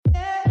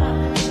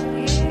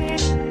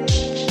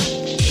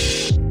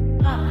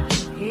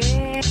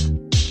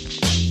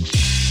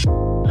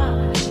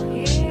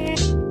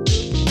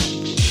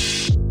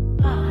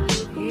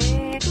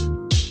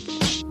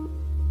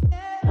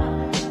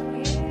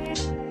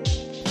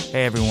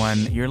Hey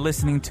everyone, you're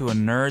listening to a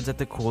Nerds at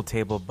the Cool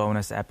Table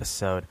bonus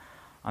episode.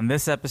 On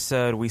this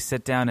episode, we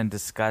sit down and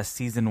discuss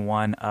Season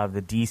 1 of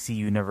the DC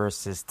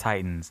Universe's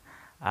Titans.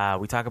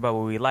 We talk about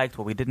what we liked,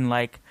 what we didn't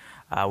like.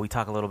 We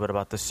talk a little bit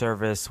about the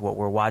service, what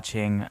we're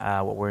watching,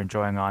 what we're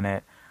enjoying on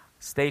it.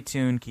 Stay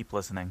tuned, keep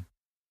listening.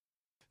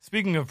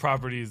 Speaking of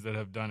properties that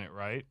have done it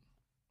right,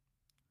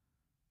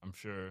 I'm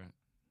sure...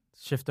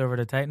 Shift over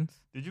to Titans?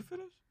 Did you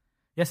finish?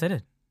 Yes, I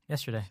did.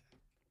 Yesterday.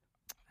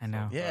 I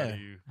know. Yeah.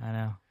 I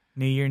know.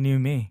 New year, new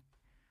me.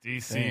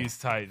 DC's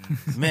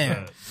Titans.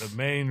 Man.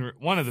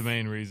 One of the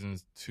main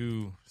reasons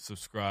to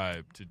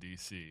subscribe to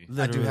DC.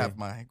 I do have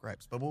my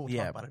gripes, but we'll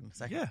talk about it in a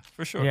second. Yeah,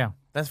 for sure. Yeah.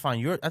 That's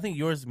fine. I think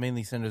yours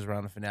mainly centers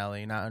around the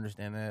finale, and I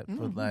understand that.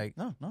 But like,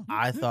 No.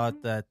 I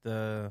thought that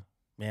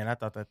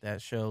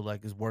that show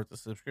like is worth a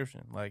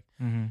subscription. Like,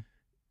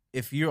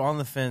 if you're on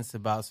the fence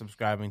about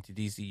subscribing to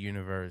DC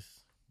Universe,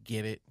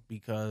 get it,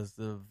 because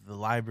the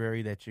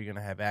library that you're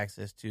gonna have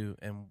access to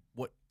and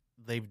what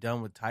they've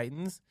done with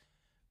Titans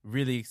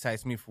really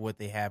excites me for what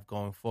they have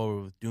going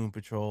forward with Doom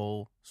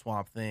Patrol,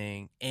 Swamp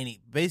Thing,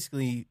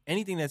 basically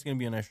anything that's gonna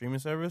be on their streaming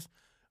service.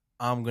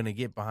 I'm gonna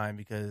get behind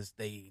because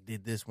they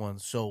did this one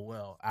so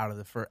well out of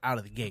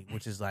the gate,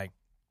 which is like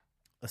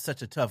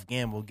such a tough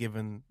gamble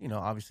given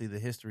obviously the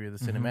history of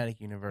the cinematic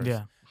universe.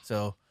 Yeah.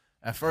 So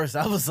at first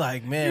I was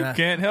like, man, You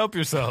can't help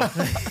yourself.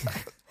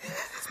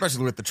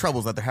 Especially with the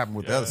troubles that they're having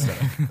with the other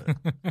stuff.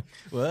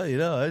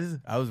 well,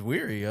 I was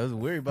weary. I was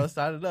weary about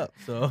signing up,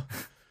 so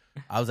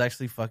I was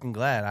actually fucking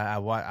glad. I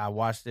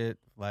watched it.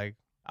 Like,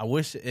 I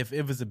wish if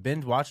it was a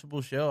binge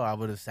watchable show, I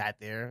would have sat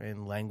there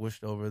and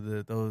languished over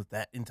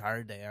that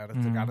entire day. I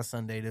took out a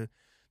Sunday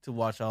to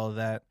watch all of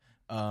that.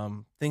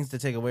 Things to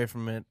take away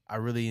from it. I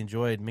really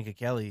enjoyed Minka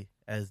Kelly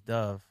as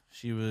Dove.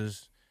 She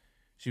was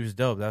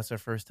dope. That was her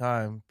first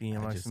time being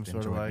I like just some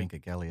sort of like Minka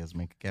Kelly as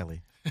Minka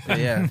Kelly.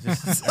 yeah,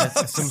 just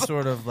as some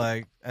sort of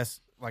like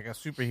as like a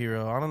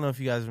superhero. I don't know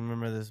if you guys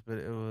remember this, but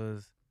it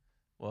was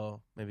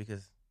maybe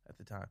because at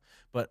the time,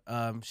 but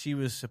she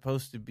was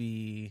supposed to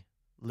be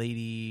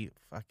Lady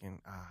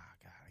fucking God,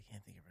 I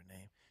can't think of her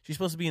name. She's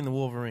supposed to be in the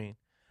Wolverine.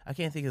 I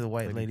can't think of the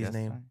white lady's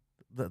name.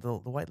 The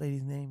white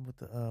lady's name with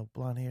the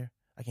blonde hair.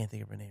 I can't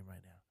think of her name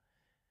right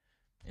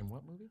now. In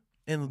what movie?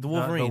 In the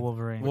Wolverine. The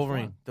Wolverine.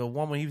 Wolverine. The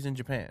one when he was in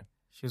Japan.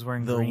 She was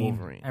wearing The green.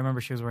 Wolverine. I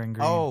remember she was wearing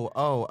green. I know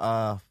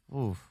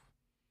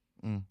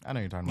what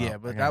you're talking about. Yeah,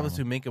 but that was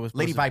who Minka was.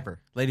 Lady supposed Viper.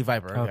 Lady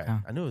Viper. Okay. Okay.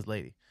 I knew it was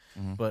Lady,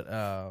 but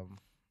I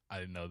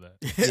didn't know that.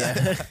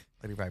 yeah.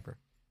 Lady Viper.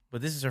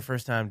 But this is her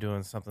first time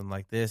doing something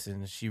like this,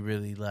 and she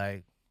really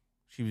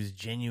she was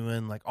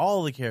genuine. Like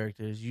all the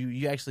characters,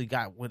 you actually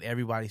got with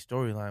everybody's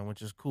storyline,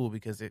 which is cool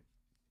because it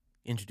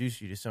introduced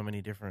you to so many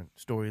different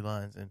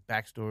storylines and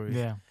backstories.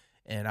 Yeah.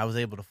 And I was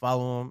able to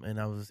follow them, and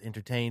I was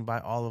entertained by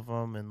all of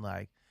them, and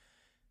like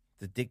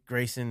the Dick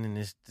Grayson and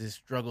his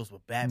struggles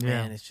with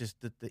Batman. Yeah. It's just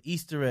the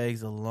Easter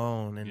eggs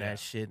alone and that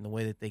shit, and the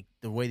way that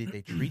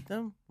they treat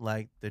them,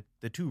 like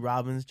the two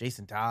Robins,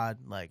 Jason Todd,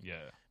 like. Yeah.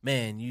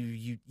 Man,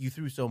 you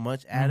threw so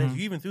much at us.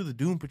 You even threw the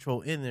Doom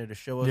Patrol in there to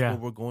show us what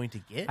we're going to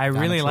get. I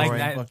really Donna like Troy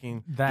that.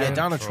 Fucking, that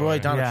Donna Troy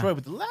Yeah.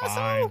 with the lasso.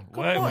 Fine. Come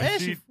What? on, When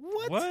and she-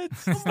 what?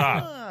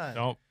 Stop. on.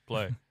 Don't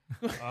play.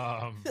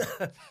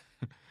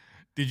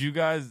 Did you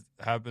guys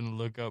happen to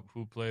look up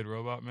who played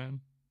Robot Man?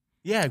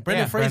 Yeah,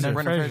 Brendan Fraser.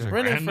 Brendan Fraser.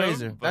 Brendan Random,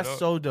 Fraser. but, That's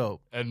so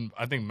dope. And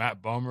I think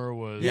Matt Bomer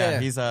was... Yeah.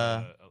 He's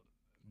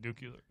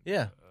Nuclear.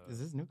 Yeah, Is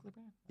this Nuclear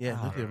Man? yeah,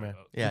 I Nuclear don't Man. know.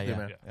 Yeah, Nuclear yeah,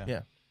 Man.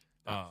 yeah.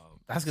 Yeah.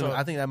 That's good. So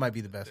I think that might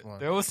be the best one.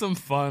 There was some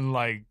fun,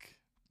 like,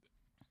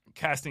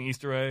 casting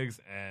Easter eggs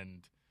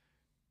and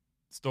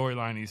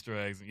storyline Easter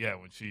eggs. Yeah,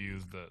 when she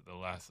used the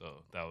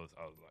lasso, I was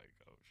like,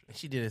 oh, shit.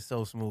 She did it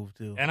so smooth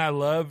too. And I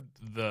loved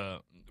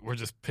we're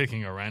just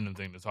picking a random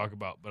thing to talk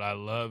about, but I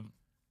love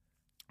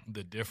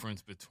the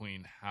difference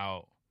between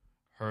how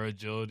her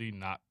agility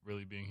not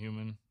really being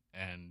human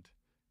and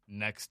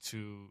next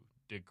to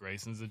Dick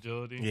Grayson's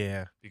agility.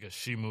 Yeah, Because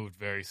she moved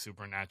very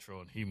supernatural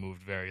and he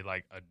moved very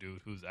like a dude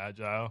who's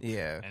agile.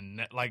 yeah,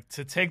 And like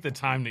to take the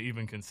time to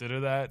even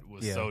consider that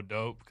was Yeah. so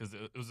dope because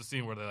it was a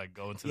scene where they like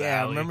go into the yeah. I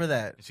alley remember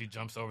that. and she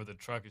jumps over the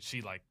truck and she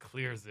like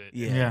clears it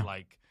Yeah. and Yeah. then,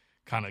 like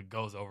kind of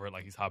goes over it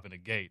like he's hopping a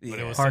gate. But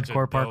Yeah. it was such a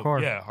Hardcore dope-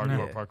 parkour. Yeah,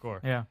 hardcore Yeah. parkour.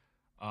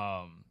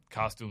 Yeah.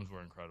 Costumes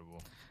were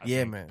incredible. I Yeah,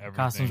 think man. everything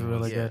Costumes were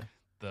really was-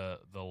 good.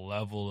 The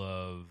level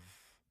of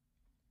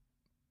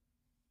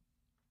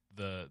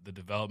the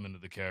development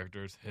of the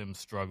characters, him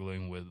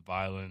struggling with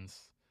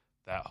violence,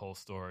 that whole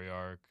story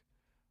arc.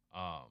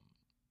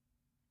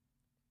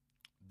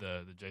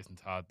 The Jason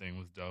Todd thing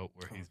was dope,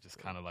 where he's just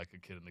kind of like a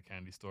kid in the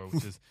candy store,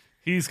 which is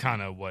he's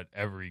kind of what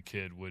every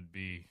kid would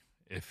be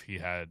if he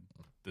had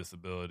this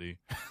ability.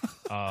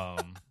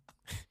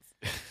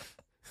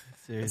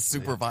 Seriously.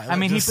 Super violent. I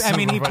mean, he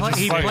fucking-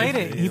 played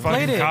it. He fucking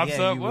played it. cops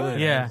Yeah, up. you What? would.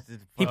 Yeah.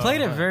 He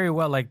played it Uh, very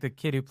well. Like the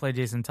kid who played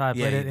Jason Todd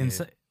Yeah, played it he in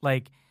did.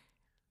 like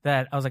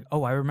that I was like,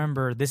 oh, I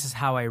remember this is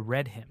how I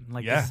read him.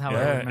 Like this is how I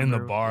remember. in the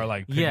bar,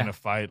 like picking a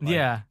fight,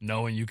 like,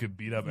 knowing you could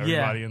beat up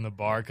everybody in the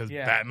bar because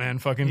Batman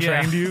fucking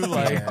trained you.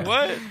 Like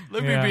what?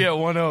 Let me be at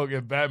One Oak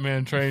if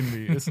Batman trained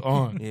me. It's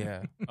on.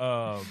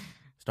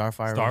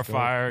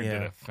 Starfire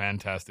did a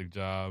fantastic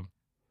job.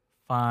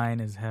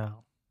 Fine as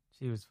hell.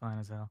 She was fine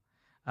as hell.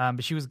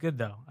 But she was good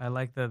though. I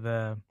like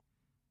the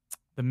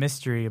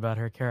mystery about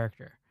her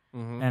character,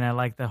 and I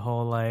like the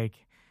whole like,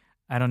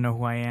 I don't know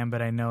who I am,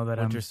 but I know that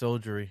Winter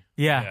Soldiery.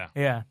 Yeah.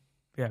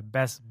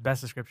 Best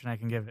description I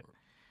can give it.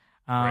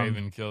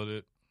 Raven killed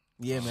it.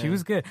 Yeah, man. She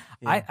was good.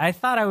 Yeah. I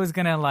thought I was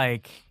gonna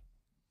like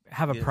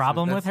have a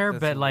problem with her,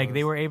 but like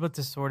they were able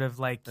to sort of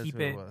like keep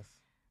it.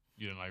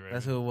 You didn't like Raven?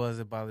 That's who it was.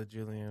 It bothered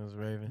Julian. It was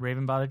Raven.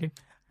 Raven bothered you?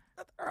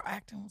 Her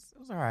acting was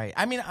all right.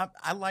 I mean,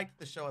 I liked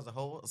the show as a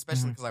whole,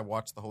 especially because I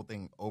watched the whole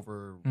thing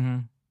over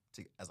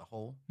as a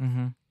whole.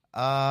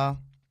 I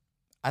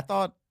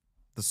thought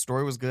the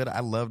story was good. I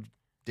loved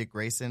Dick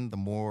Grayson the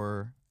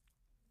more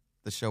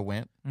the show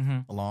went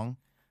along.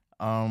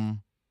 The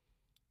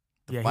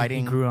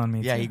fighting he grew on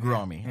me. Yeah, too. he grew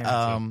on me.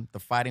 The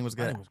fighting was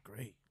good. Fighting was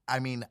great. I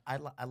mean,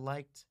 I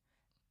liked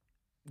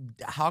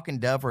Hawk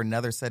and Dove were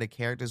another set of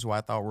characters who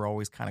I thought were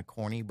always kind of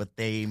corny, but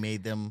they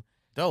made them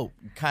dope,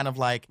 kind of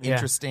like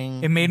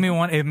interesting. It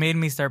made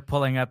me start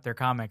pulling up their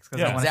comics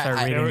because I want to start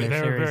reading their they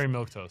series. were very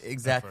milquetoast.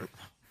 Exactly.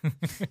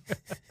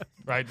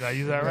 Right? Did I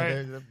use that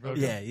right?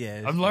 Okay.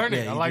 Yeah. I'm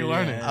learning. I like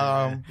learning.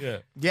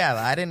 Yeah,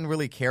 I didn't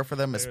really care for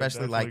them,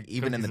 especially like definitely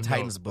even in the cookies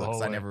Titans and milk the books.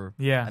 whole I way.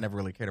 never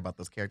really cared about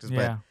those characters,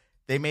 but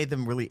they made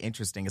them really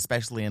interesting,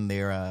 especially in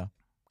their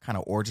kind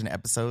of origin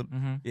episode.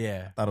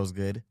 Yeah, thought it was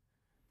good.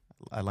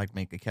 I liked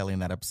Minka Kelly in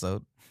that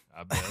episode.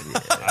 I bet.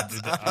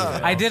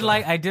 I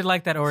did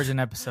like that origin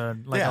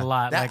episode a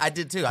lot. I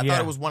did too. I thought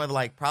it was one of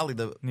the probably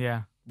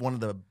one of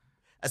the,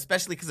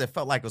 especially because it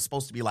felt like it was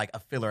supposed to be like a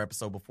filler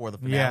episode before the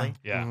finale.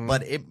 Yeah.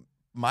 But it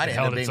might end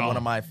up being one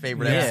of my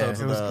favorite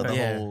episodes of the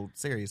whole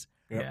series.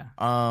 Yeah.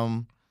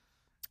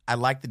 I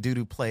like the dude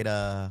who played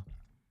Hawk.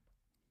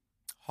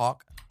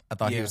 I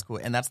thought he was cool,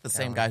 and that's the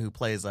same guy who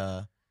plays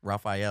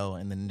Raphael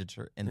in the Ninja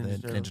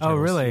Turtles. Oh,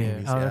 really?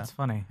 movies, Oh, that's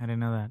funny. I didn't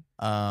know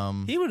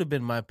that. he would have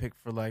been my pick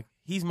for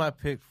he's my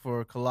pick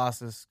for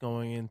Colossus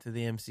going into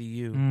the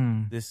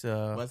MCU. This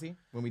was he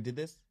when we did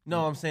this?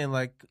 No, I'm saying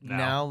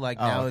now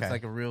okay. it's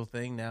like a real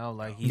thing now.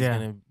 Like he's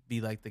gonna be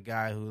like the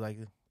guy who I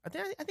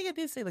think I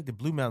did say like the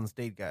Blue Mountain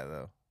State guy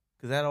though,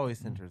 because that always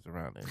centers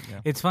around him.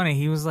 Yeah. It's funny.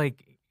 He was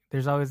like,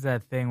 there's always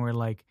that thing where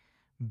like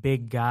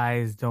big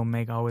guys don't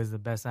make always the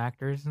best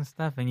actors and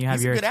stuff, and you have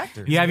He's a good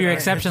actor. You have your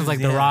exceptions like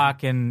The Yeah.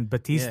 Rock and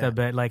Batista,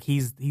 but like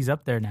he's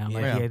up there now.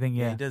 Like I think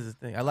he does his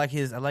thing. I like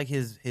his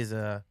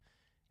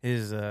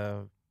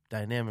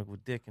dynamic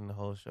with Dick in the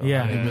whole show.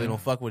 Yeah. They really don't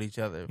fuck with each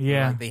other. But,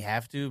 Yeah. like, they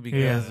have to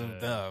because of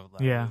Dove.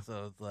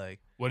 So it's like,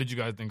 What did you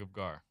guys think of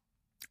Gar?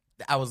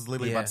 I was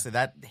literally about to say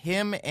that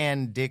him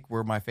and Dick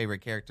were my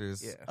favorite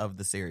characters of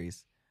the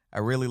series. I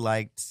really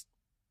liked.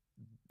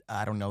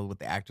 I don't know what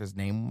the actor's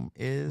name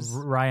is.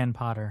 Ryan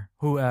Potter,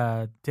 who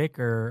Dick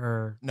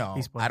or No,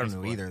 Beast Boy? I don't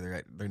know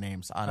either their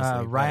names.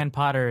 Honestly, Ryan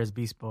Potter is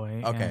Beast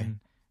Boy. Okay.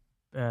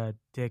 And,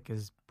 Dick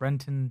is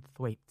Brenton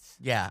Thwaites.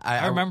 Yeah,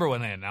 I remember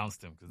when they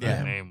announced him because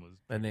that name was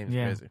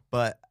crazy.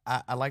 But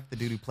I like the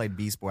dude who played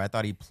Beast Boy. I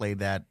thought he played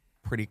that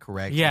pretty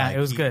correct. Yeah, Like, it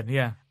was good.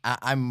 Yeah.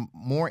 I'm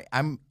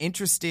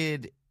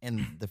interested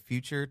in the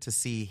future to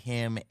see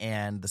him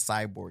and the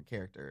Cyborg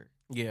character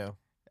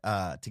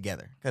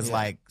together, because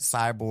like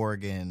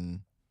Cyborg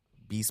and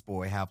Beast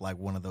Boy have like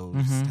one of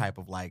those type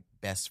of like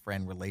best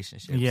friend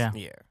relationships. Yeah.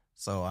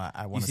 So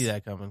I want to see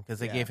that coming because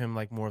they gave him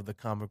like more of the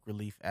comic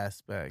relief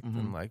aspect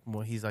and like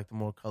more. He's like the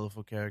more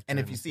colorful character. And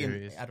if you see,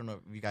 I don't know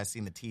if you guys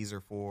seen the teaser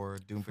for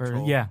Doom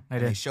Patrol. Yeah, I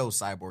did. They show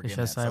Cyborg in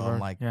that, so I'm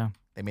like,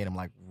 they made him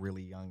like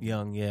really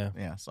young.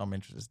 Yeah. So I'm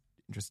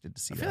interested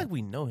to see. I feel like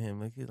we know him.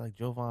 Like he's like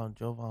Jovan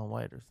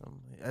White or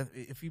something.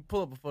 If you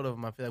pull up a photo of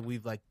him, I feel like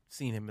we've like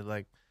seen him at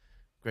like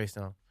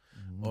Greystone.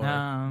 Or,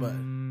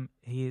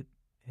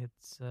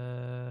 it's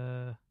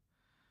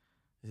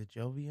is it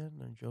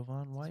Jovian or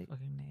Jovan White?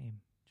 Fucking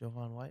name.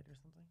 Jovan White or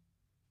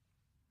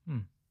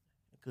something?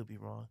 I could be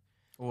wrong.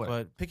 What?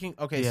 But picking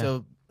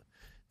so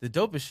the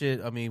dopest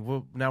shit. I mean,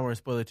 we're in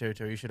spoiler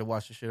territory. You should have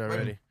watched the shit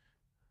already.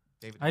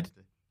 David, I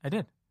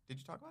did. Did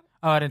you talk about it?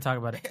 Oh, I didn't talk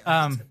about it.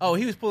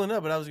 He was pulling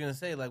up, but I was gonna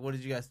say like, what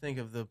did you guys think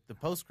of the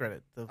post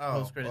credit,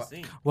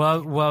 scene?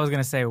 Well, I was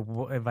gonna say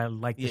if I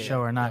liked the show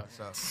or not.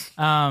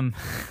 I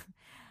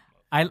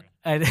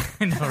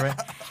know, right?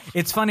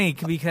 It's funny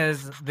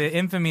because the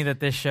infamy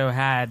that this show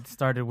had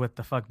started with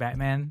the "Fuck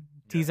Batman"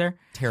 teaser.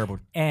 Terrible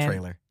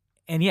trailer.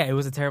 And yeah, it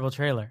was a terrible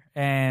trailer.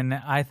 And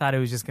I thought it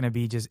was just going to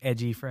be just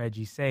edgy for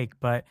edgy's sake.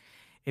 But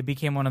it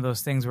became one of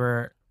those things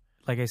where,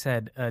 like I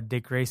said,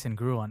 Dick Grayson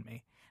grew on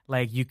me.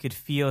 Like, you could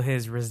feel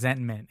his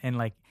resentment. And,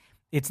 like,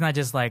 it's not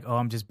just like, oh,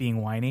 I'm just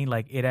being whiny.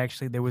 Like, it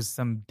actually, there was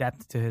some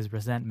depth to his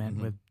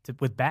resentment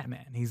with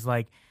Batman. He's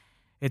like,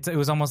 it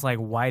was almost like,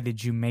 why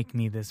did you make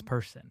me this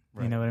person?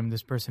 Right. You know what I mean?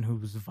 This person who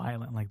was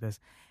violent like this.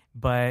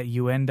 But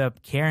you end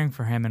up caring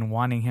for him and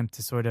wanting him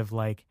to sort of,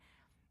 like,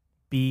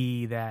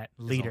 be that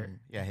leader.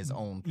 His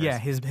own person. Yeah,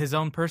 his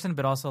own person,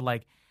 but also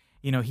like,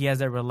 you know, he has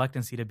that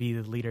reluctancy to be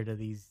the leader to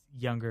these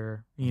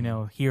younger, you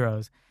know,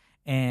 heroes,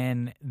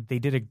 and they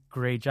did a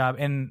great job.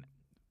 And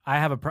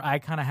I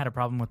kind of had a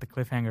problem with the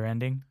cliffhanger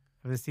ending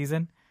of the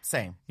season.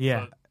 Same.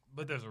 Yeah,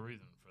 but there's a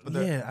reason for But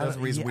that. there's a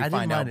reason we I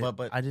find didn't out. mind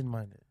But I didn't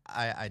mind it.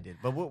 I did.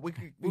 But we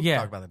can Yeah.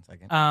 talk about that in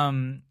a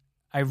second.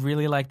 I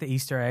really like the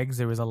Easter eggs.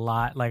 There was a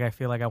lot. Like, I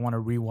feel like I want to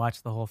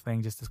rewatch the whole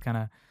thing just to kind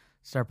of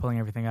start pulling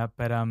everything up.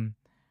 But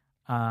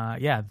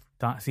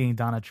seeing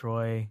Donna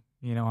Troy,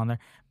 you know, on there.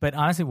 But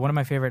honestly, one of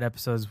my favorite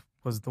episodes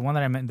was the one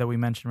that we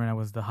mentioned right now,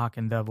 was the Hawk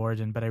and Dove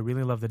origin. But I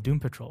really love the Doom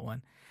Patrol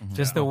one.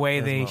 Just the way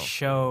they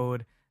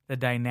showed the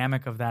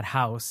dynamic of that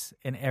house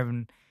and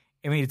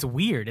I mean, it's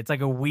weird. It's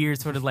like a weird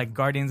sort of like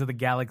Guardians of the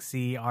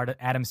Galaxy,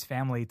 Addams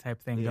Family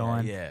type thing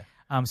going. Yeah.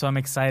 So I'm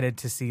excited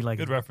to see like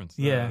Good reference.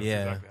 Yeah. That's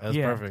Yeah. exactly That was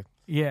Yeah. perfect.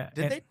 Yeah.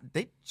 Did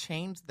they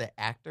change the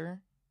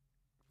actor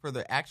for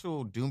the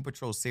actual Doom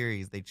Patrol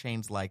series? They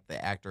changed like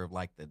the actor of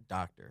like the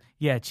Doctor,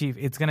 Yeah, Chief.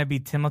 It's gonna be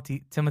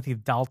Timothy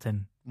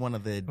Dalton one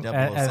of the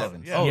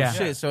 007s. Yeah. Oh Yeah.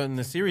 shit! So in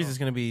the series, it's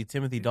going to be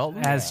Timothy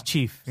Dalton as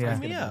Chief. So he's Yeah.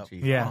 gonna be Yeah.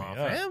 Chief. Yeah. Aw,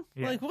 Fam?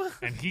 Yeah. Like what?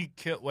 And he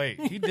killed. Wait,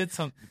 he did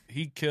some.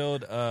 He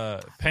killed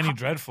Penny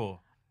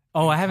Dreadful.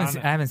 Oh, I haven't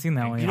Kinda- seen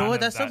that one You yet. know what? Kind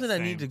of That's that something I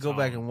same need to go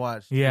back tone. and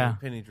watch. Yeah.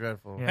 Penny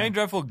Dreadful. Yeah. Penny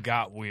Dreadful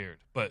got weird,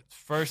 but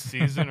first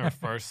season or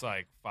first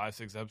like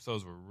 5-6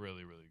 episodes were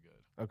really really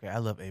good. Okay, I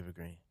love Ava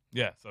Green.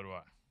 Yeah, so do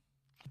I.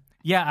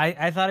 Yeah,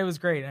 I thought it was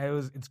great.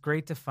 It's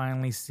great to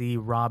finally see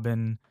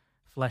Robin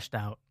fleshed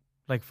out,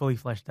 like fully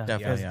fleshed out.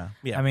 Definitely, Because,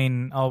 Yeah. I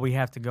mean, all we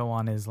have to go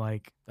on is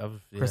like That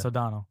was Chris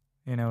O'Donnell.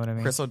 You know what I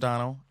mean? Chris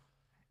O'Donnell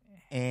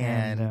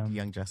and And,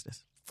 Young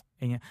Justice.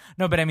 And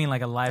no, but I mean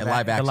like a live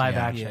live action, live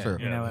yeah, action. true.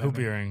 You know Yeah, what I hoop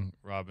mean? earring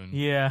Robin.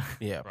 Yeah,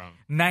 Yeah. From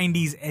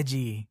 90s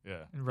edgy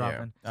yeah.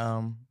 Robin.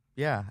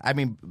 Yeah. I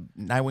mean,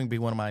 Nightwing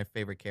being one of my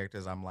favorite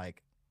characters. I'm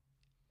like,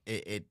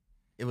 it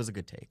was a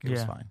good take. It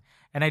was Yeah. fine.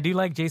 And I do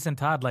like Jason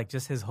Todd, like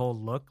just his whole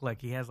look. Like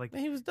he has like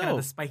Man, he was kind of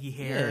dope. the spiky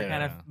hair Yeah.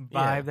 kind of vibe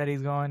Yeah. that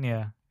he's going.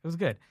 Yeah, it was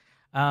good.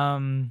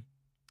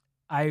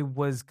 I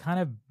was kind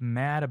of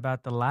mad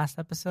about the last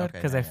episode Okay,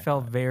 because yeah, I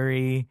felt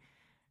very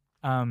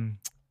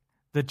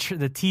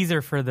the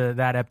teaser for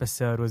that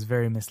episode was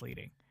very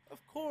misleading.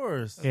 Of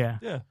course. Yeah,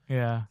 Yeah.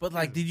 yeah, But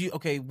like, did you?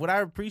 Okay, what I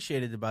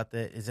appreciated about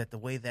that is that the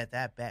way that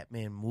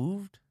Batman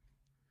moved,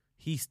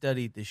 he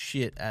studied the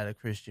shit out of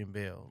Christian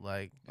Bale.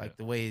 Like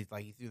the way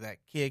like he threw that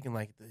kick and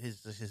like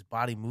his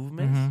body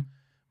movements Mhm.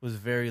 was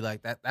very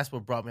like that. That's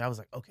what brought me. I was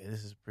like, okay,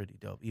 this is pretty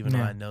dope. Even though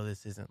Yeah. I know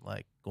this isn't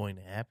like going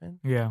to happen,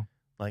 yeah,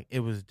 like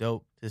it was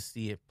dope to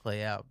see it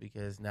play out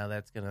because now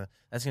that's gonna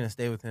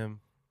stay with him.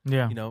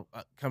 yeah, You know,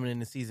 coming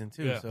into season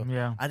 2. Yeah. So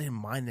yeah. I didn't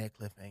mind that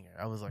cliffhanger.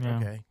 I was like, Yeah.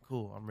 okay,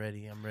 cool. I'm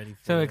ready. For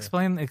So the-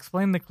 explain the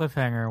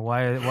cliffhanger,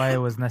 why it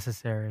was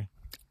necessary.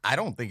 I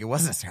don't think it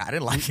was necessary. I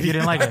didn't like it. You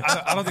didn't like it?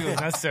 I don't think it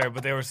was necessary,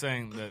 but they were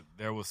saying that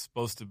there was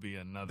supposed to be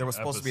another. There was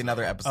supposed to be episode.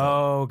 another episode.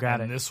 Oh,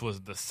 got and it. this was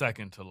the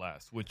second to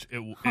last, which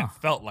it Huh.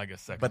 felt like a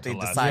second. But they to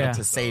last decided Yeah. to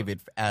episode save it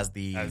as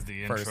the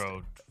first.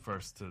 intro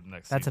first to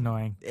next. That's season.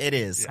 annoying. It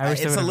is. I wish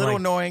they It's a would've, little like-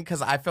 annoying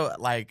because I felt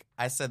like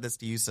I said this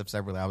to Yusuf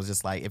separately. I was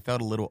just like, it felt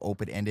a little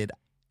open ended.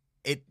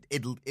 It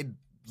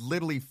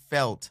literally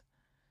felt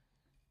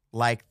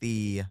like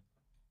the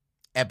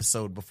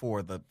episode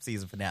before the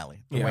season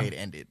finale, the Yeah. way it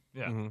ended.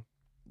 Yeah. Mhm.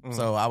 Mhm.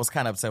 So I was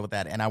kind of upset with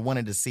that, and I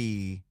wanted to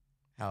see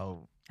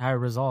how How it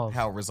resolved.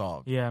 it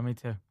resolved. Yeah, me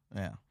too.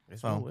 Yeah.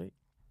 Guess So- we'll wait.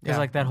 Because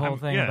like that whole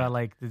thing yeah. about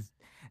like this.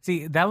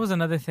 See, that was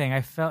another thing.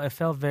 It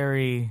felt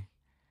very.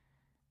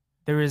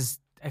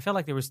 I felt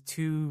like there was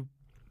two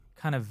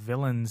kind of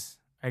villains.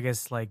 I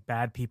guess like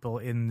bad people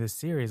in this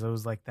series. It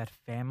was like that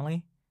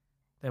family,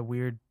 that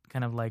weird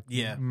kind of like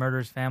Yeah.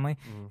 murderous family,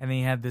 Mhm. and then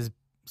you had this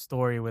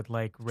story with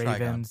like Trigon.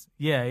 ravens.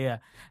 Yeah, yeah.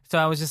 So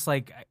I was just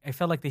like, I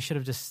felt like they should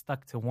have just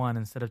stuck to one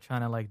instead of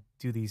trying to like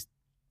do these.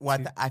 Well,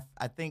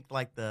 I think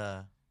like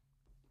the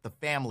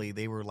family,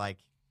 they were like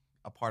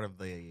a part of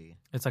the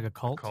It's like a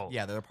cult. Cult.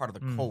 yeah, they're part of the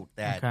Mm, cult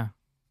that Okay.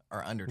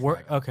 are under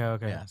We're- Trigon.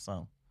 okay. Yeah.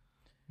 So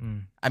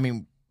Mm. I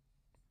mean,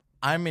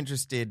 I'm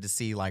interested to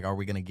see like, are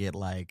we gonna get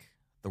like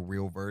the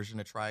real version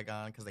of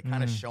Trigon? Because they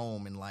kind of Mm. show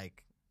him in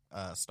like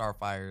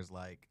Starfire's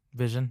like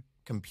Vision.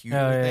 computer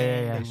Oh, yeah, thing.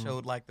 yeah, yeah. They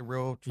showed like the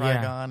real Yeah.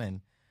 Trigon,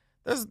 and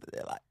there's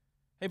like,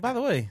 Hey, by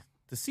the way,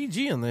 the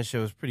CG on this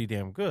show is pretty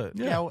damn good.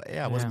 yeah,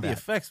 it wasn't The bad.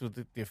 effects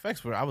the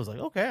effects were. I was like,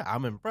 okay,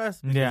 I'm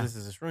impressed because Yeah. this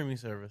is a streaming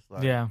service.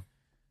 Like, Yeah.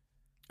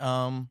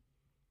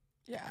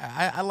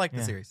 Yeah, I like the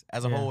Yeah. series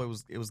as a Yeah. whole.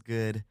 It was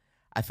good.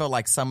 I felt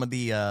like some of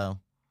the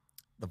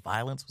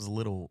violence was a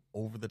little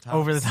over the top.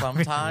 Over the top.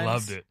 sometimes.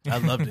 Loved it. I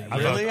loved it. I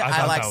Really, thought- I I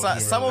thought like that some,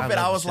 was some good. of I it.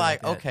 I love was shit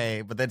like, like that.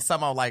 okay, but then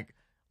somehow like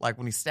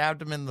when he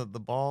stabbed him in the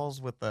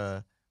balls with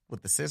the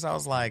scissors, I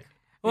was like,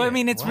 Well, I yeah,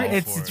 mean, it's wow.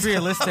 it's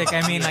realistic.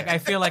 I mean, like I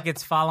feel like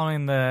it's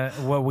following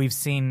what we've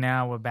seen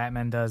now, what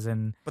Batman does,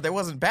 and but there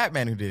wasn't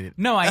Batman who did it.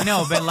 no, I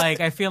know, but like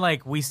I feel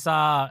like we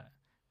saw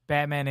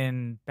Batman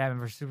in Batman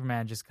vs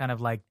Superman just kind of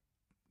like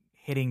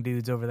hitting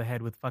dudes over the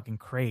head with fucking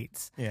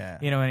crates, Yeah,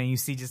 you know, and you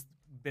see just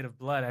bit of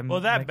blood. I'm,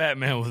 Well, that like,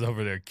 Batman was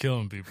over there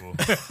killing people,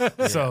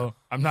 so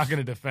I'm not going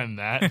to defend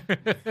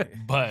that.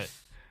 But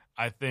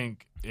I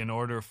think in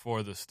order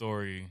for the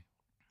story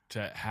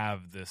to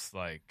have this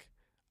like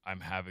I'm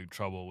having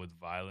trouble with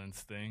violence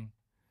thing,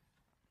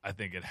 I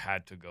think it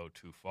had to go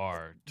too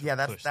far. To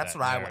push that's that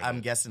what narrative.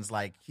 I'm guessing. Is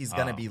like he's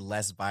gonna be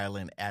less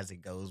violent as it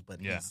goes,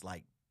 but Yeah. he's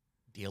like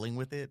dealing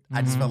with it.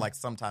 I just felt like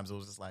sometimes it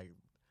was just like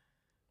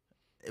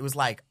it was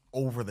like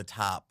over the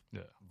top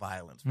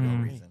violence for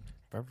no reason.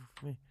 Perfect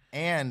for me.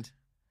 And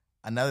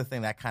another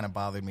thing that kind of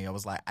bothered me, I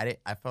was like,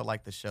 I felt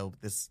like the show.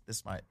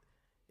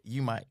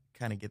 You might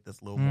kind of get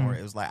this a little more.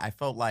 It was like I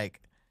felt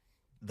like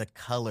the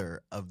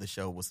color of the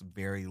show was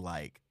very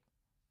like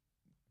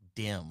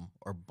dim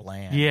or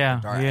bland. Yeah,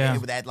 or dark. yeah.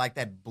 That like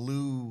that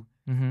blue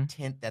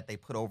tint that they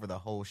put over the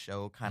whole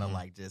show, kind of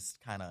like just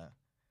kind of.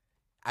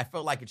 I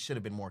felt like it should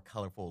have been more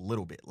colorful a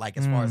little bit. Like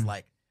as far as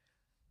like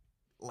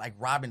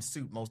Robin's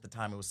suit, most of the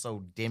time it was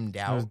so dimmed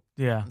out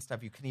and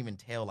stuff. You couldn't even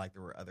tell like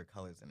there were other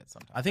colors in it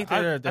sometimes. I think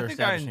I they're think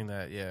establishing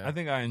that. Yeah, I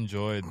think I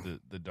enjoyed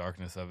the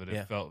darkness of it.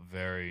 It felt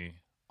very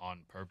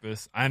on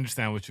purpose. I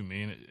understand what you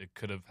mean. It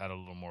could have had a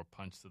little more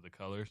punch to the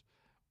colors,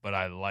 but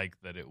I like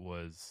that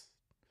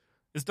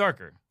it's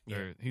darker.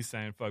 Yeah. He's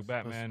saying fuck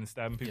Batman and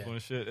stabbing people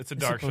and shit. It's a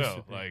dark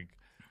show. Like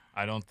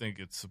I don't think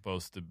it's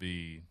supposed to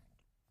be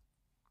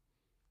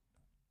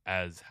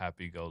as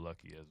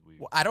happy-go-lucky as we.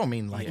 Well, I don't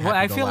mean like. Well,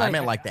 I feel like I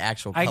meant like the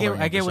actual. I coloring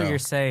get of the what show. you're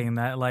saying.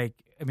 That like,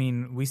 I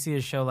mean, we see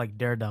a show like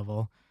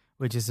Daredevil,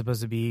 which is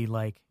supposed to be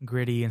like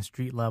gritty and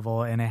street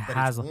level, and But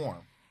has it's warm.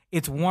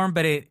 It's warm,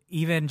 but it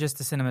even just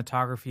the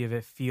cinematography of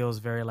it feels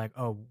very like,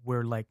 oh,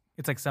 we're like,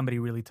 it's like somebody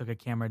really took a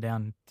camera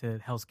down to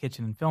Hell's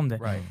Kitchen and filmed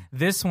it. Right.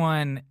 This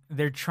one,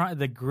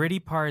 the gritty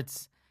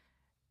parts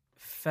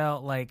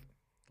felt like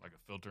a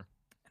filter.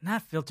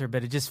 not filter,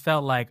 but it just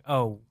felt like,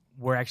 oh,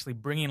 we're actually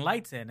bringing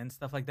lights in and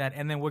stuff like that,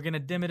 and then we're gonna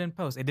dim it in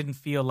post. It didn't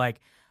feel like,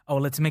 oh,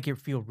 let's make it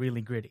feel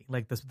really gritty,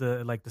 like the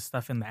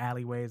stuff in the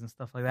alleyways and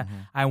stuff like that.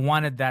 I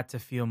wanted that to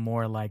feel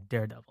more like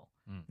Daredevil.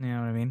 You know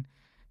what I mean?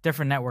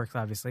 Different networks,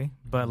 obviously,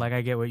 but like I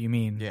get what you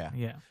mean. Yeah.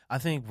 I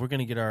think we're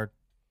gonna get our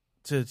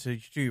to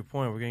your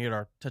point. We're gonna get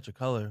our touch of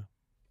color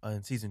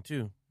in season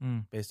 2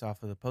 based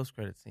off of the post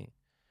credit scene.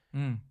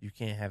 You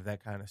can't have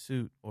that kind of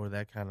suit or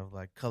that kind of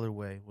like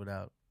colorway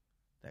without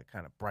that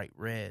kind of bright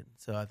red.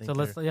 So I think. So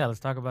let's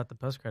talk about the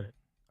post credit.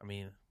 I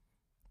mean,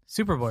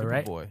 Superboy,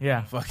 right? Superboy.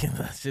 Yeah. Fucking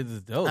that shit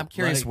is dope. I'm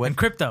curious Like, what And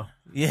Crypto.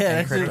 Yeah, and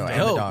that's Crypto and the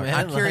dope, dog. man.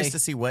 I'm curious Like, to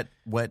see what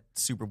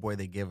Superboy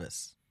they give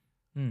us.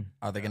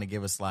 Are they going to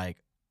give us like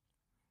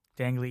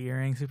Dangly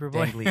earring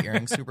Superboy. dangly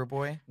earring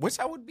Superboy? Which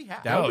I would be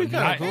happy. That would be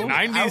kinda cool.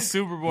 90s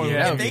Superboy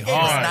Yeah. would If be they gave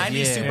us hard.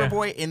 90s Yeah.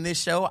 Superboy in this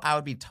show, I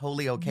would be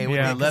totally okay with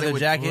Yeah. it. 'cause Leather it would-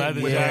 jacket,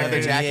 Leather with jacket,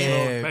 leather jacket.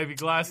 yeah. baby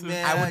glasses.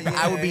 Man.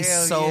 I would be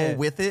hell so yeah.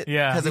 with it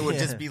Yeah. because it would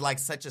Yeah. just be like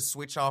such a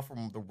switch off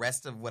from the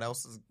rest of what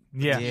else is.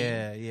 Yeah.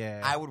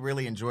 Yeah. I would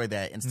really enjoy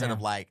that instead Yeah.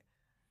 of like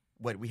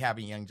what we have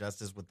in Young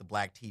Justice with the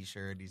black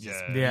T-shirt. He's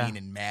just Yeah. mean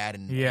and mad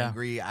and Yeah.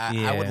 angry.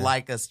 I would Yeah.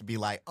 like us to be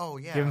like, oh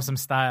yeah, Give him some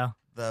style.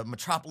 the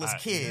Metropolis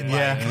Kid.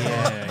 Yeah.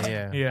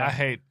 Like, Yeah. I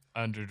hate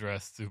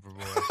underdressed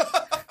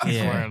Superboy. He's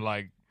Yeah. wearing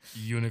like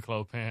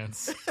Uniqlo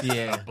pants,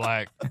 Yeah.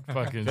 black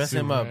fucking Dress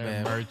him up,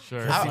 Superman man. merch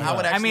shirt. I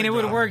would I mean, actually it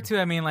would go- work too.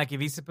 I mean, like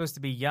if he's supposed to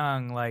be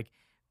young, like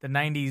the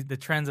 '90s, the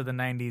trends of the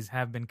 '90s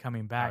have been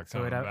coming back.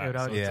 So it, Coming back,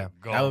 so it's Yeah. a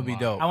gold That would be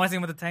mine. dope. I want to see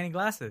him with the tiny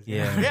glasses.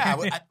 Yeah.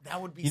 Yeah,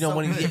 that would be. You know, so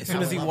when good. as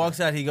soon as he I would walks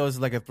love out, he goes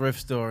to like a thrift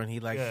store and he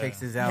like Yeah.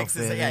 fixes his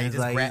Fixes outfit. it, yeah, and he he's just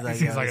like, gra- he's like,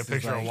 he He's yo, like a this is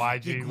picture of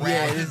it. He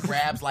YG.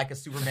 grabs like a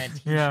Superman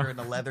T-shirt Yeah. and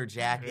a leather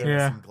jacket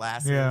Yeah. and some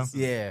glasses. Yeah.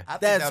 Yeah, I think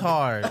that's that'd be-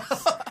 hard.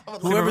 I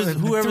would Whoever's love-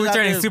 whoever's We're out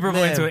turning there, Superboy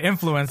man, into an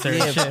influencer.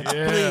 yeah, and shit.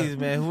 Yeah. please,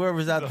 man,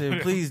 whoever's out there,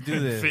 please do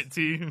this. Fit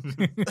tee.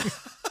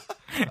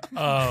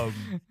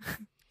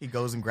 He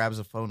goes and grabs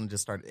a phone and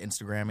just starts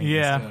Instagramming.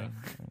 Yeah. and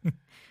stuff.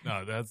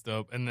 No, that's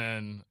dope. And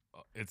then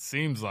it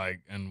seems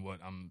like, and what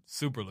I'm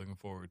super looking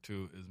forward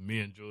to is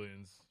me and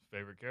Julian's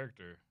favorite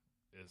character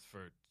is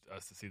for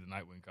us to see the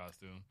Nightwing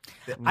costume.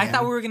 I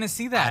thought we were gonna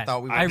see that. I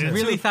thought we were I too.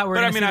 really thought we were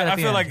But gonna I mean, see that. I at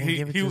the feel end. like Can't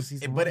give it to he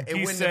season but one. it he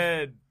wouldn't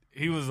said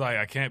he was like,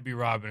 I can't be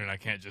Robin and I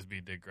can't just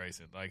be Dick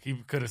Grayson. Like he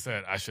could have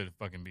said I should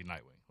fucking be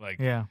Nightwing. Like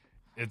Yeah.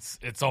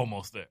 it's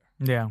almost there.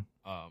 Yeah.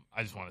 I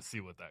just want to see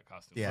what that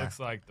costume Yeah. looks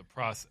like, the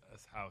process,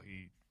 how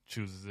he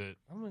chooses it.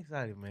 I'm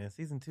excited, man.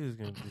 Season 2 is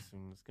gonna be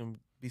some. It's gonna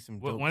be some.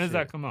 When Dope does shit.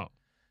 that come out?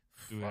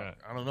 Do we Fuck, have-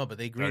 I don't know, but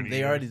they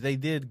 30 they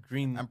did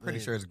green. I'm pretty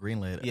sure it's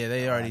greenlit. Yeah,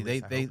 they Or already at they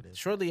least I they hope it is.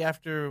 shortly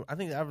after. I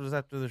think that was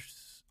after the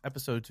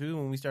episode 2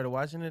 when we started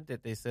watching it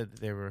that they said that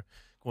they were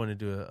going to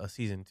do a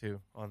season 2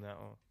 on that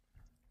one.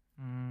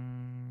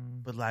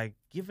 But like,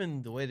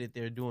 given the way that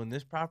they're doing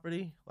this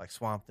property, like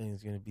Swamp Thing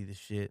is gonna be the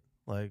shit.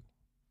 Like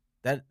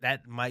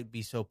that might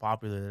be so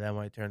popular that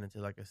might turn into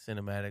like a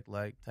cinematic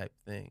like type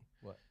thing.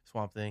 What?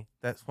 Swamp Thing?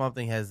 That Swamp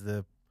Thing has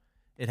the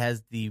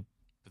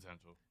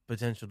potential?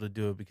 potential to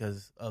do it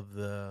because of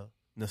the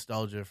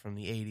nostalgia from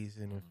the 80s,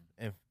 and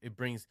if it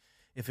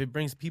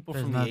brings people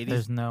There's from no, the 80s,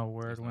 there's no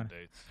word There's no when.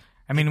 dates.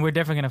 I mean, we're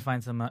definitely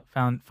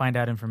gonna find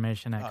out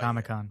information at Oh,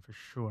 Comic-Con for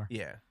sure.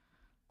 yeah.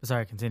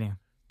 Sorry, continue.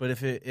 But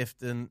if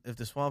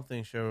the Swamp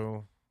Thing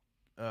show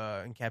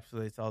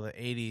encapsulates all the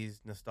 '80s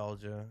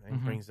nostalgia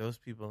and brings those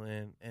people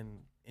in and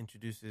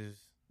introduces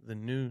the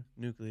new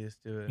nucleus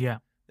to it,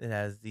 it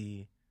has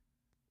the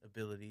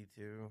ability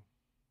to,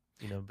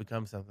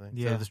 become something.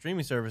 Yeah. So the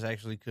streaming service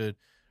actually could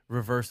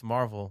reverse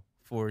Marvel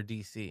for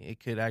DC.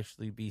 It could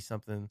actually be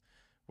something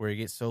where it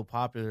gets so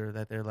popular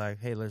that they're like,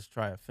 hey, let's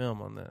try a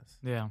film on this.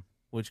 Yeah.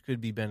 Which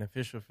could be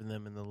beneficial for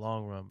them in the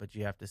long run, but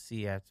you have to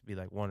see it has to be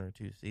like 1 or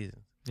 2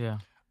 seasons. Yeah.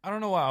 I don't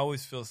know why I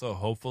always feel so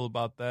hopeful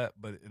about that,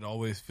 but it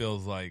always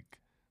feels like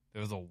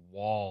there's a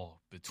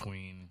wall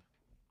between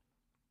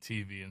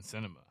TV and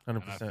cinema. 100%.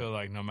 And I feel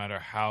like no matter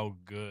how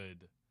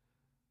good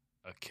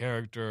a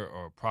character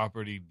or a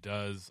property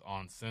does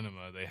on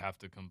cinema, they have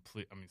to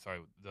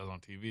does on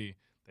TV,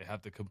 they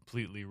have to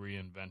completely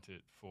reinvent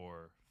it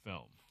for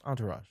film.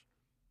 Entourage.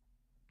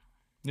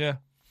 Yeah.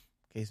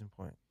 Case in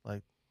point.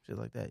 Like, shit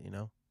like that,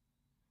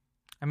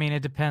 I mean,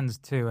 it depends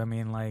too. I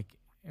mean, like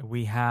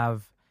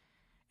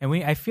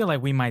I feel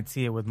like we might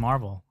see it with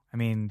Marvel. I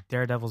mean,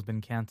 Daredevil's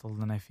been canceled,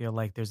 and I feel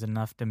like there's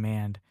enough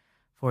demand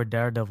for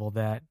Daredevil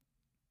that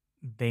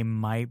they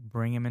might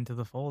bring him into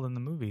the fold in the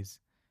movies.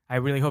 I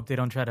really hope they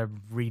don't try to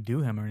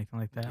redo him or anything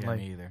like that. Yeah, like,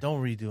 me either.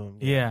 Don't redo him.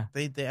 Yeah.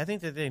 They I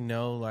think that they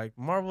know, like,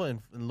 Marvel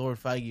and Lord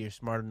Feige are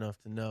smart enough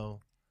to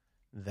know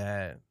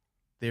that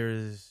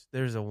there's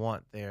a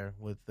want there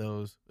with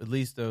those, at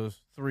least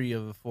those 3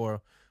 of the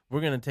 4.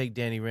 We're going to take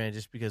Danny Rand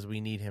just because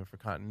we need him for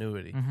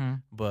continuity,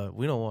 but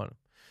we don't want him.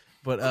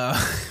 But I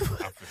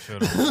for sure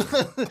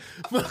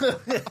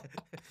don't.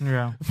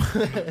 yeah.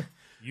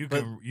 You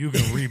can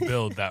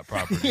rebuild that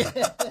property.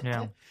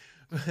 Yeah.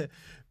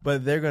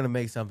 But they're going to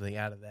make something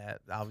out of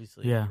that,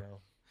 obviously. Yeah.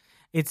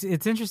 It's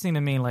interesting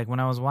to me, like, when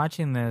I was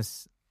watching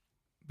this,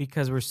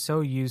 because we're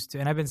so used to,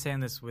 and I've been saying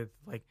this with,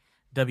 like,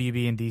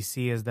 WB and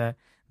DC, is that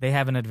they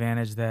have an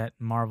advantage that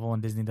Marvel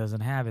and Disney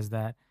doesn't have, is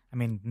that, I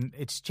mean,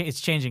 it's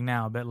changing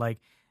now, but, like,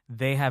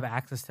 they have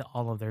access to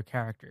all of their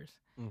characters.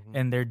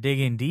 And they're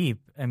digging deep.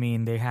 I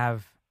mean,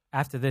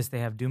 after this, they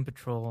have Doom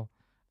Patrol,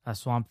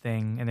 Swamp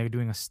Thing, and they're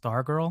doing a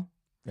Stargirl.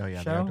 Oh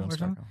yeah, show they're doing or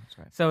something? Stargirl. That's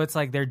right. So it's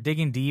like they're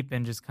digging deep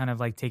and just kind of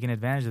like taking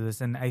advantage of this.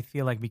 And I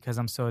feel like because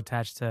I'm so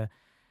attached to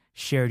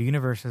shared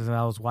universes, and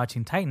I was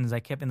watching Titans, I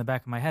kept in the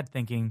back of my head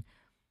thinking,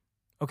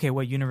 okay,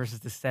 what universe is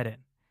this set in?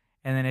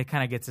 And then it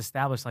kind of gets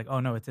established like, oh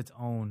no, it's its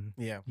own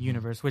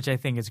universe, which I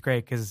think is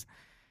great because,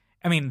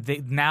 I mean,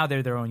 now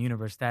they're their own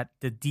universe. That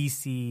the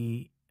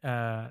DC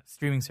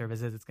streaming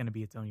services, it's going to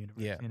be its own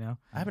universe. Yeah.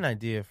 I have an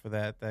idea for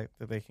that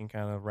they can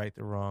kind of right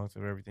the wrongs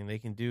of everything. They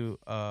can do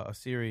a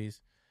series,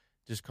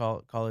 just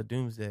call it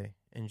Doomsday,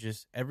 and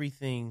just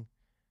everything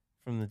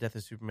from the Death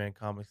of Superman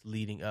comics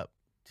leading up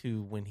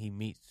to when he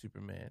meets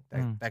Superman.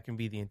 That can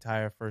be the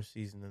entire first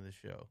season of the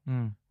show,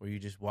 where you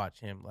just watch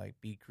him like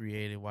be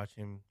creative, watch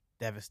him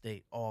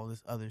devastate all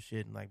this other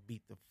shit, and like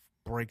beat the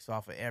brakes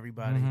off of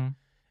everybody.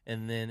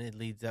 And then it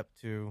leads up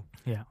to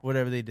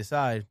whatever they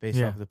decide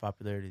based off of the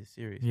popularity of the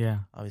series. Yeah.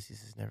 Obviously,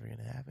 this is never going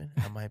to happen.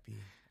 I might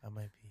be.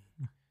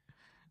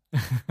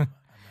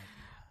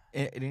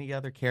 Any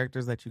other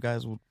characters that you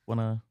guys would want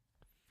to?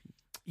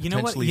 You know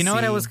what?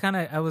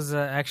 I was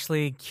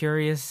actually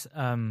curious.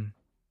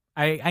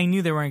 I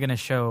knew they weren't going to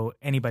show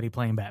anybody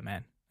playing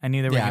Batman. I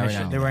knew they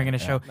weren't going to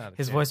show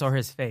his voice or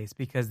his face,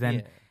 because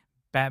then,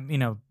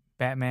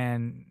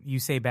 Batman. You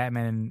say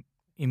Batman, and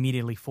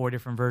immediately 4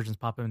 different versions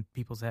pop in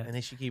people's heads. And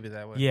they should keep it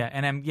that way. Yeah,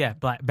 and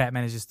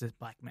Batman is just a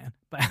black man.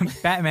 But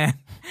Batman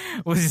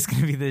was just going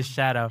to be this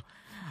shadow.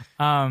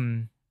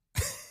 I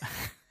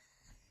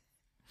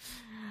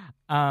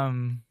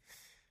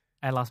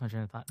lost my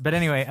train of thought. But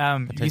anyway,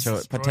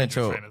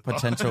 potential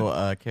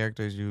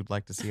characters you'd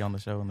like to see on the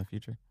show in the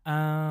future.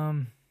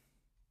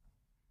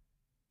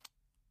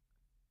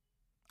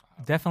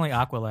 Definitely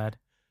Aqualad.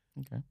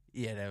 Okay.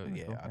 Yeah,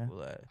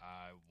 Aqualad.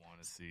 I want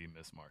to see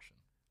Miss Martian.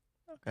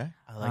 Okay.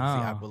 I like to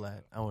see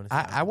Aqualad.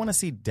 I want to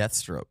see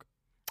Deathstroke,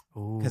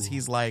 because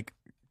he's like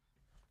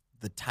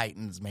the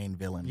Titans' main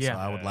villain. Yeah. So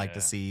I would like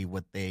to see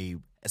what they.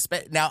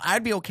 Now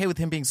I'd be okay with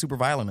him being super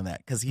violent in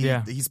that, because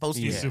he's supposed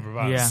to be super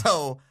violent. Yeah.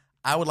 So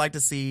I would like to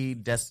see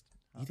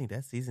You think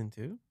that's season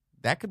 2?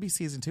 That could be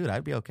season 2.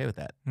 I'd be okay with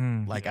that.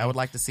 Like, I would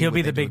like to see. He'll what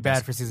be they the do big with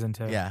bad Deathstroke. for season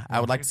 2. Yeah, I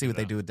would like to see what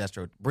they do with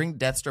Deathstroke. Bring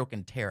Deathstroke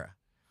and Terra.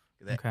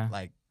 Okay.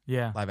 Like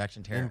Yeah. live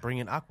action Terra. And bring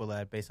in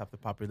Aqualad based off the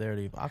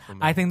popularity of Aquaman.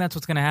 I think that's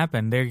what's going to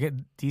happen.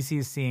 DC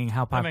is seeing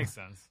how That popular. makes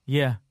sense.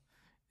 Yeah.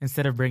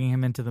 Instead of bringing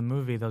him into the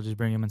movie, they'll just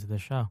bring him into the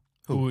show.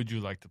 Who would you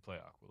like to play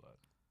Aqualad?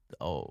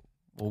 Oh,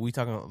 well, we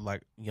talking about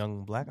like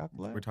young black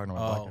Aqualad? We're talking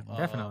about Black.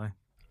 Definitely.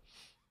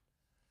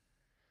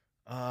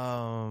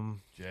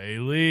 Jay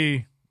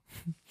Lee.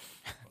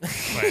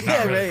 Wait,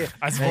 not really.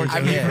 I support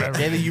Jay Lee forever.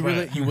 Jay Lee, you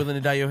willing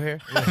to dye your hair?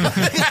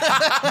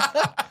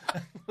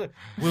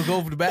 We'll go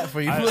over the bat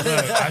for you.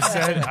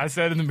 I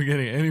said in the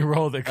beginning, any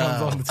role that comes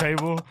on the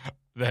table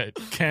that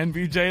can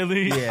be Jay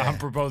Lee, I'm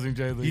proposing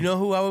Jay Lee. You know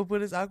who I would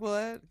put as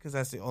Aqualad? Because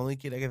that's the only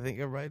kid I can think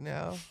of right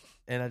now.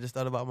 And I just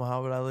thought about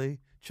Muhammad Ali.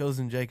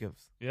 Chosen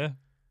Jacobs. Yeah.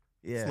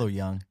 Yeah. It's a little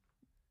young.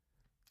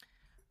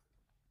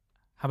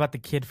 How about the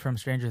kid from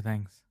Stranger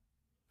Things?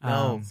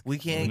 No, we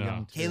can't.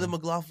 No. Caleb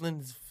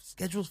McLaughlin's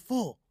schedule's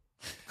full.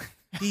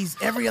 He's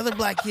every other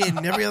black kid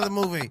in every other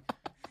movie.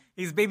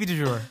 He's Baby du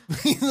jour.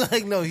 He's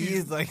like, no, he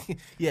is like,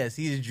 yes,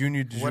 he is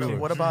Junior du jour.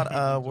 What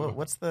about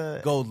what's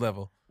the Gold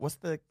level? What's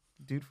the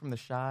dude from The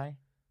Shy?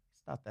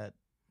 It's not that.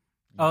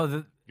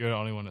 Oh, You're the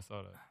only one that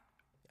saw that.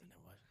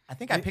 I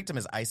think I picked him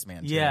as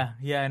Iceman. Too. yeah,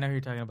 I know who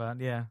you're talking about.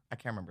 Yeah, I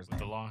can't remember his With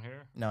name. the long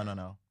hair? No.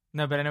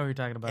 no, but I know who you're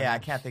talking about. Yeah, I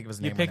can't think of his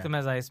name. You picked right him now.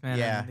 as Iceman.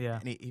 Yeah, yeah.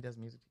 And he does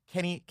music.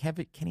 Kenny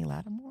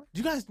Lattimore.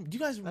 Do you guys?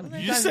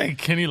 You saying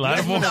Kenny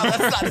Lattimore? No, that's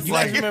not his You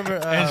guys name. remember?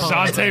 And Hold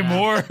Shantae on.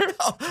 Moore?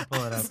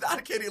 Pull it up. It's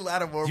not Kenny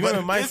Lattimore. You but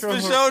remember It's Maestro?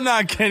 for sure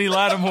not Kenny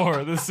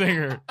Lattimore, the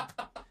singer.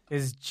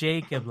 Is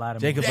Jacob Lattimore?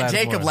 Jacob yeah,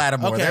 Lattimore. Jacob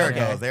Lattimore. Okay, there it okay.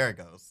 goes. There it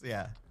goes.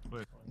 Yeah,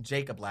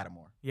 Jacob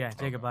Lattimore. Yeah,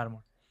 Jacob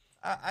Lattimore.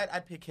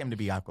 I'd pick him to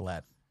be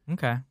Aqualad.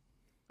 Okay.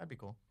 That'd be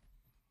cool.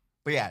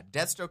 But yeah,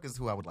 Deathstroke is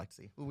who I would like to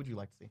see. Who would you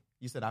like to see?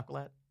 You said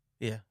Aqualad?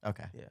 Yeah.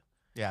 Okay. Yeah.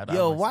 Yeah.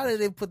 Yo, why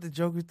did they put the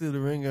Joker through the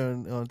ringer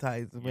on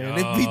Titans, man? Yo.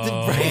 They beat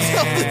the brakes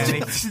off Man.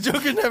 the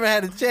Joker. Never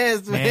had a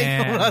chance,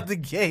 man, coming out the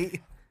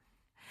gate.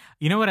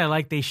 You know what I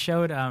like? They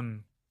showed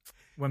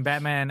when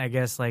Batman, I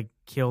guess, like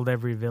killed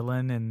every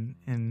villain,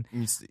 and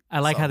I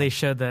like how they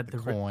showed that the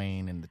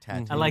coin and the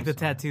tattoos. I like the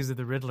tattoos of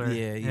the Riddler.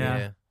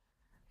 Yeah.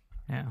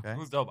 Yeah. Okay. It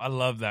was dope. I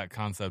love that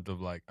concept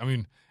of like, I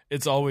mean,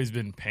 it's always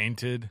been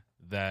painted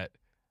that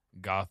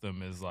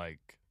Gotham is like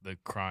the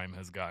crime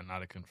has gotten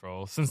out of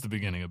control since the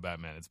beginning of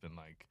Batman. It's been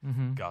like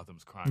Mm-hmm.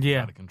 Gotham's crime is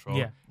Yeah. out of control.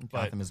 Yeah.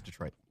 Gotham is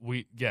Detroit.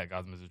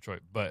 Gotham is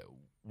Detroit, but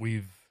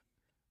we've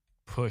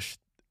pushed.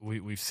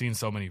 We've seen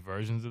so many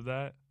versions of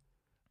that.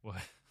 What?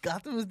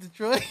 Gotham is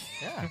Detroit.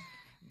 Yeah.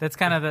 That's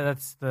kind of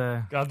that's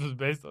the Gotham's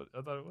based on.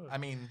 I thought it was. I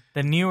mean,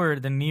 newer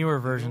version newer of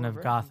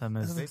version. Gotham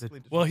It's is basically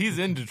Detroit. well, he's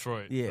in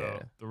Detroit. Yeah.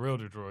 so the real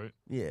Detroit,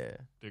 Yeah.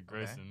 Dick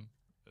Grayson,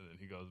 and then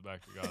he goes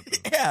back to Gotham.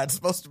 yeah, it's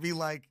supposed to be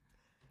like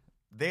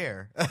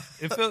there.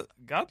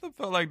 Gotham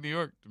felt like New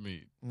York to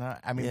me. No,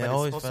 I mean, Yeah, but it's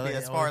always supposed to felt be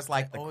like- as far as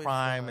like it the always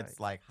crime. felt It's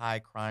like high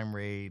crime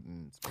rate,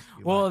 and it's supposed to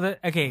be well. like,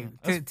 Okay,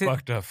 That's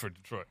fucked up for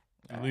Detroit.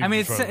 I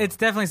mean, it's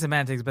definitely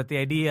semantics, but the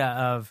idea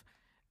of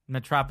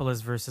Metropolis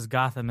versus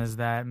Gotham is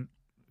that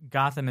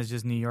Gotham is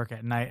just New York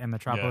at night, and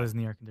Metropolis is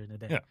New York during the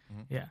day. Yeah.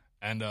 Yeah.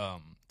 And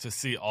to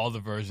see all the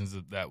versions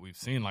of that we've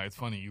seen, like it's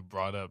funny you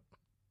brought up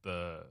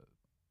the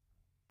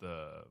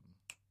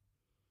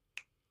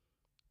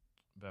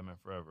Batman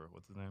Forever.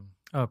 What's his name?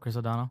 Oh, Chris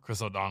O'Donnell.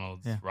 Chris O'Donnell's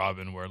Yeah.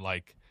 Robin. Where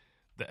like,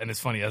 and it's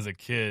funny as a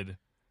kid,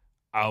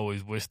 I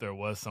always wish there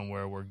was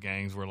somewhere where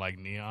gangs were like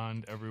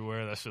neon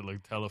everywhere. That shit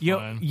looked hella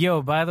fun.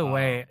 Yo, by the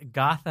way,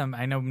 Gotham,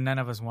 I know none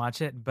of us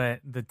watch it,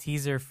 but the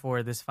teaser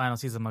for this final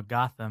season of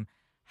Gotham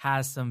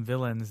has some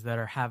villains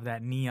that have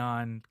that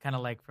neon, kind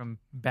of like from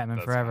Batman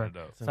That's Forever. kinda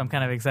dope. So I'm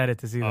kind of excited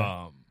to see that.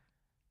 Um,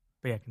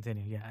 But yeah,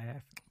 continue. Yeah.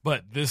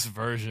 But this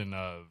version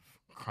of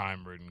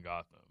crime-ridden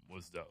Gotham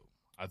was dope.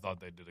 I thought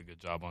they did a good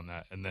job on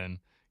that. And then,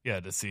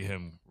 to see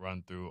him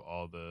run through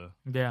all the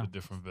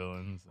different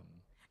villains. And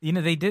You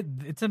know, they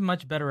did. It's a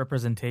much better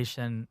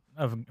representation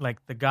of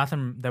like the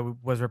Gotham that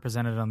was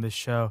represented on this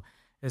show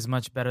is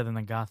much better than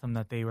the Gotham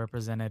that they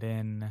represented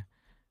in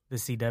the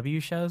CW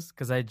shows.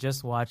 Because I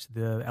just watched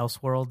the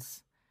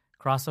Elseworlds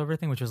crossover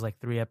thing, which was like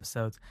 3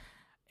 episodes,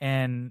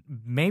 and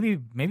maybe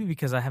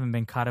because I haven't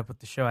been caught up with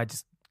the show, I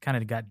just kind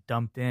of got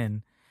dumped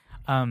in.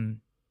 It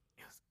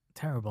was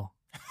terrible.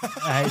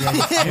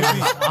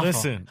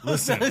 Listen,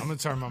 I'm gonna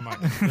turn my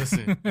mic.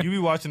 Listen, you be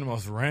watching the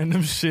most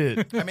random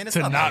shit. I mean, it's to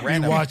not not that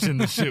random. be watching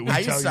the shit we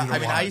I tell used you to. to I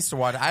mean, watch. I used to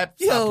watch. I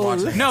stopped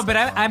watching. No, but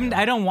stuff.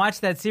 I don't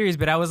watch that series.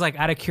 But I was like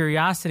out of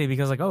curiosity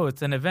because like, oh,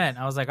 it's an event.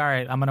 I was like, all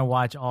right, I'm gonna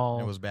watch all.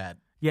 It was bad.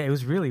 Yeah, it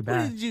was really What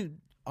bad. did you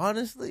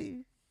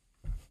honestly?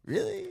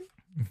 Really?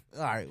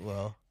 All right.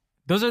 Well,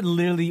 Those are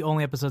literally the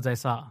only episodes I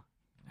saw.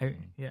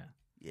 Yeah,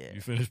 yeah.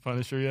 You finished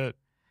Punisher yet?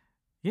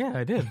 yeah,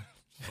 I did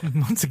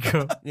months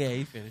ago. Yeah,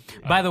 you finished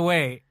it. By the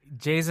way,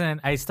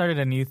 Jason, I started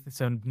a new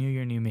new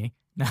year, new me.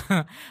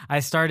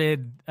 I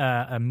started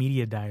a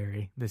media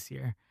diary this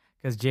year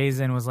because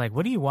Jason was like,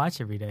 "What do you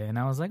watch every day?" And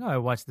I was like, "Oh, I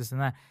watch this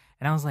and that."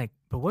 And I was like,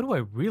 "But what do I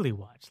really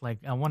watch? Like,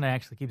 I want to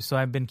actually keep." So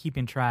I've been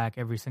keeping track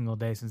every single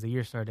day since the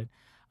year started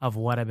of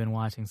what I've been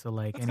watching. So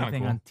like That's kinda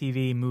anything cool. on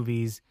TV,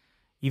 movies,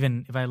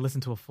 even if I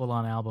listen to a full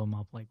on album,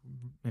 I'll like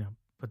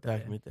put that. In.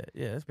 Document that.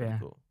 Yeah, that's pretty Yeah.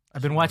 cool.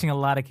 I've been watching a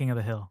lot of King of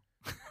the Hill.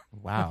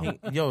 Wow.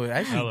 Yo, Hella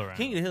actually, random.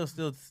 King of the Hill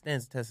still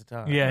stands the test of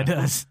time. Yeah, it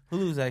does.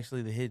 Hulu's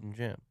actually the hidden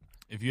gem.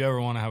 If you ever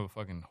want to have a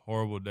fucking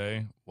horrible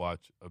day,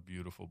 watch A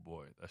Beautiful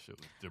Boy. That shit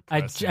was I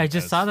depressing. just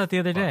as saw that the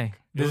other fuck. day.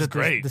 It was The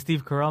great.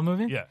 Steve Carell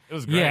movie. Yeah, it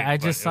was great. Yeah, I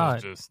but just saw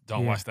was it. Just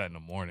don't Yeah. watch that in the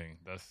morning.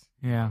 That's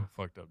Yeah. a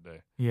fucked up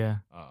day. Yeah.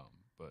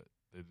 But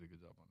they did a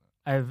good job on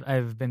that.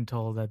 I've been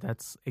told that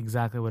that's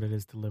exactly what it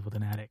is to live with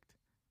an addict.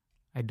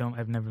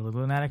 I've never lived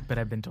with an addict, but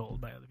I've been told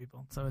by other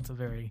people. So it's a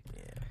very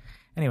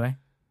anyway.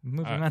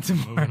 Moving All right, on to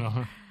more. moving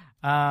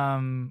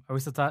on. Are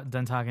we still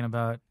done talking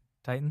about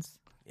Titans?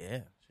 Yeah.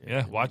 shit.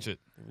 Yeah, watch it.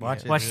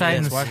 Watch it. Watch Yes,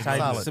 Titans. watch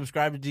Titans. Solid.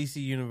 Subscribe to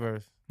DC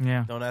Universe.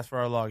 Yeah. Don't ask for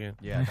our login.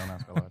 Yeah, don't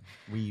ask for a lot.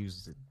 We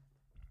use it.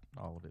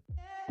 all of it.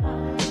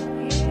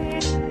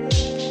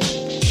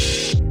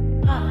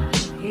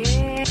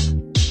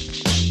 Yeah.